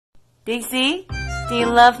Big Z, do you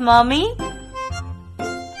love Mommy?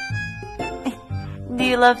 Do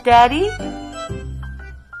you love Daddy?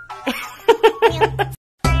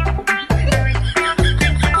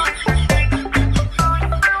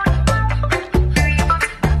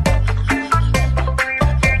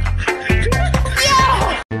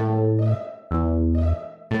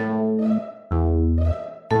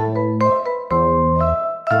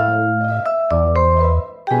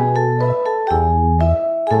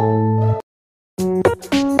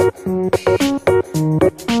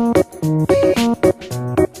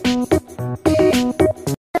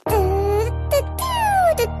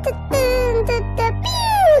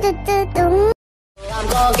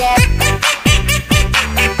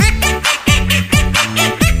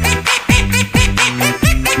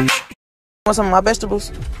 Want some of my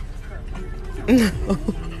vegetables? No.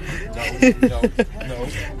 No.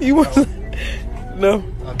 You want some? No.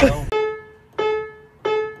 I don't.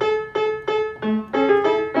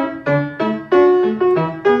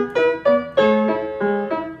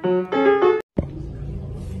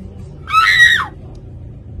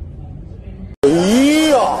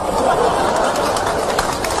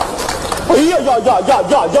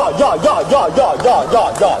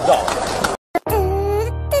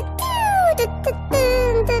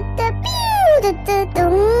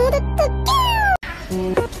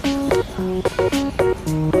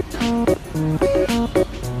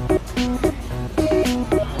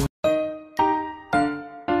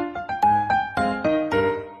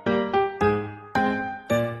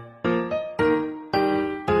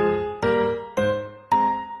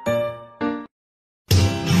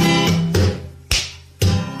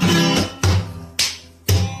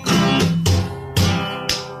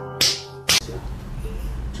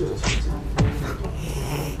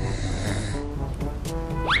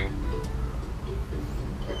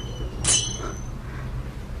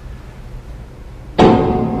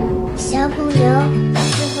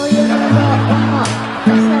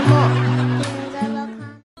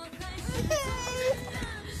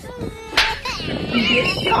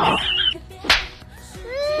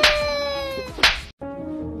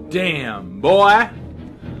 Damn, boy.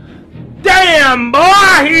 Damn, boy,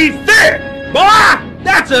 he's thick. Boy,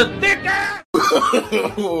 that's a thick ass.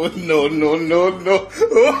 No.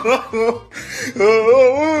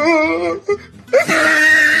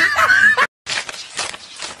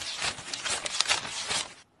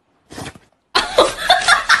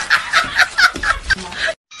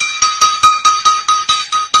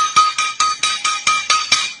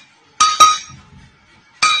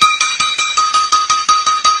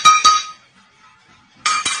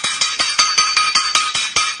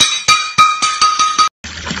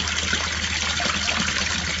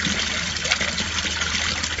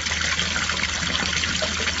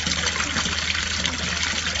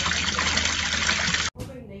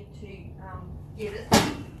 Get it.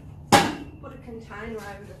 Put a container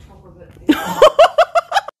over the top of it.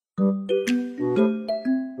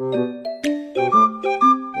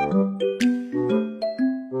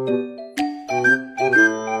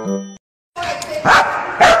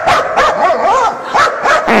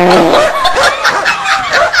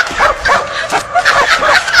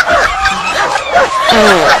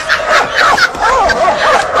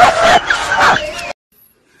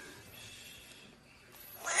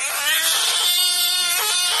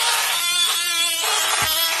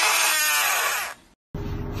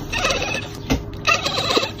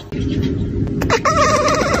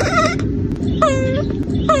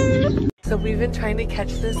 So we've been trying to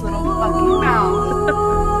catch this little fucking mouse.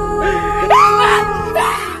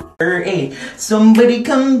 Hey, somebody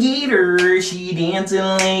come get her, she dancing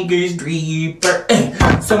like a stripper. Hey,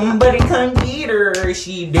 somebody come get her,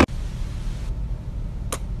 she dancing.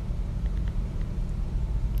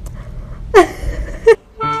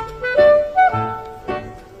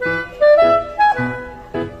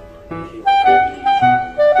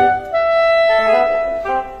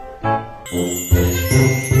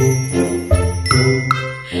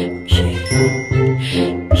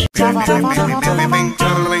 Choo choo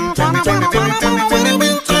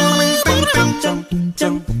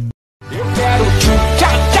choo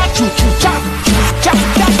choo choo choo choo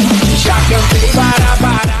choo.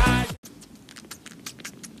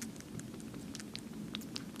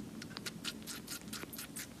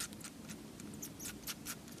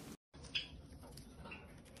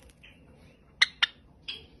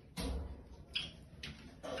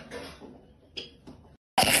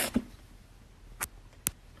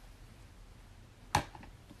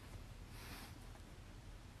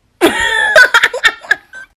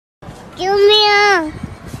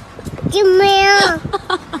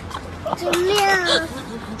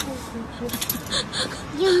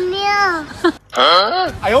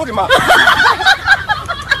 哎呦我的妈！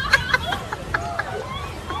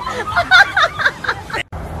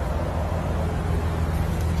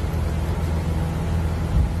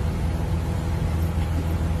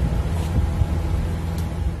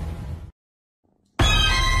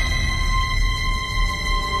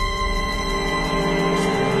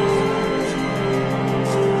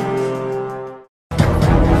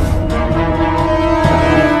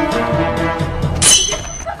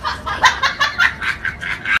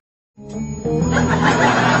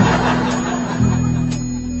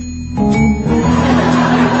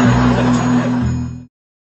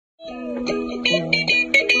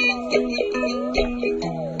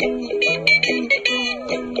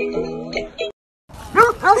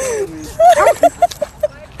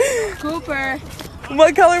 Cooper.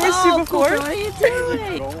 What color was she before? Cooper, what are you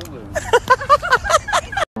doing?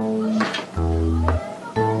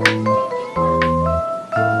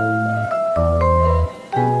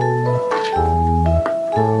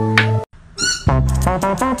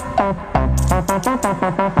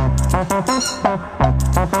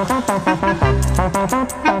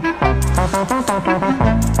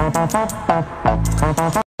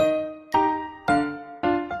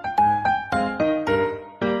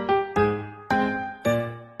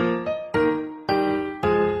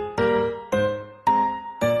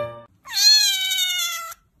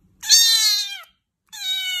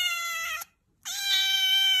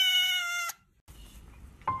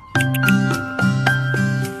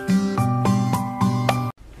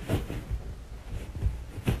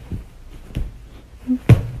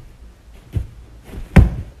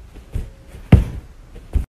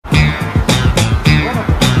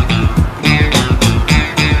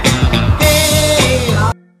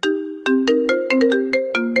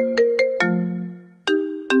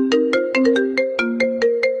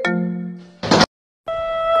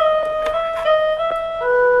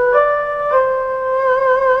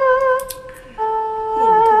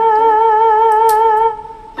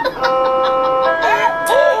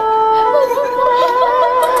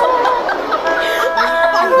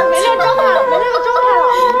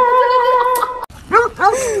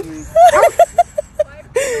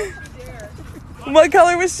 What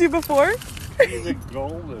color was she before? She's a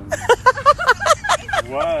golden.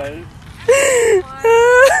 What?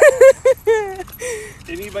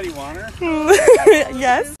 Anybody want her?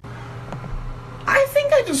 Yes. I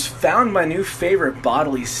think I just found my new favorite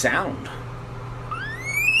bodily sound.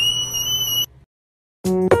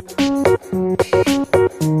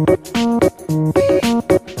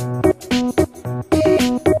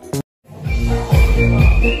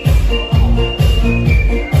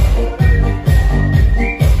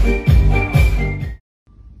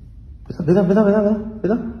别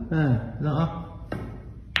动！啊！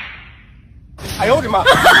哎呦我的妈！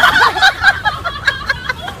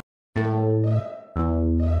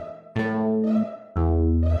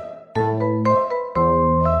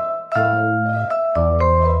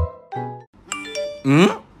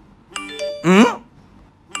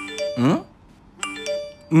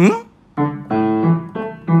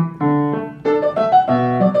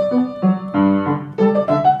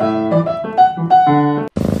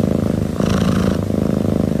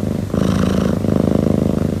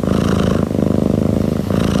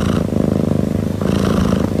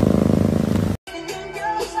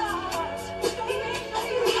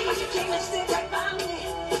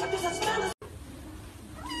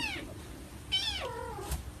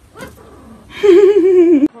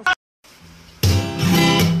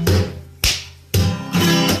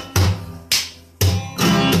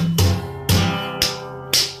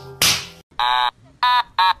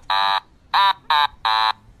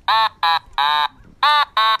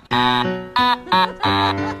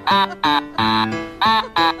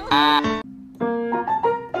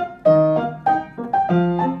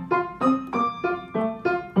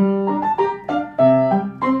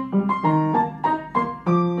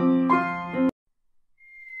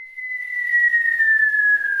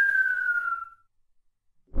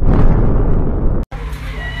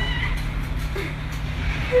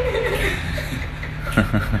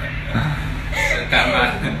 干嘛？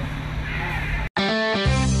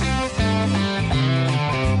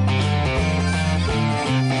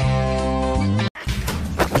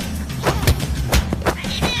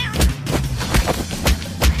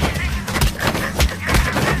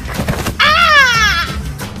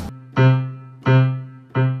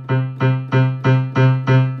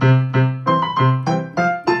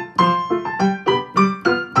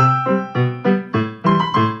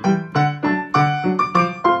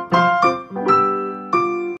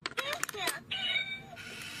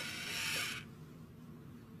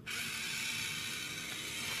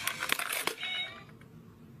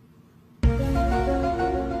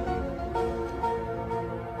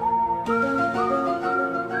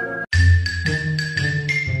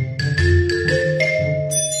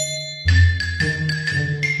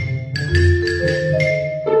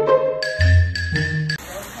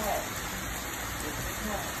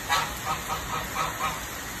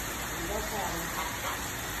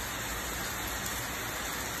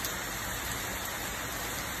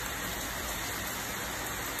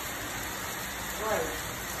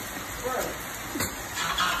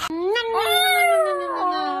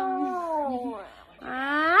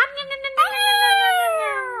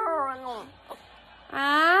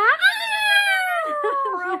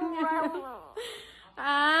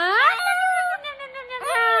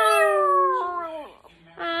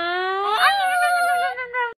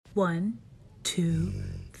 One, two,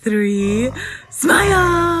 three,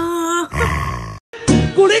 smile!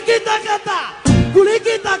 Kulikita kata,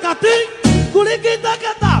 kulikita kati, kulikita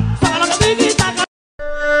kata.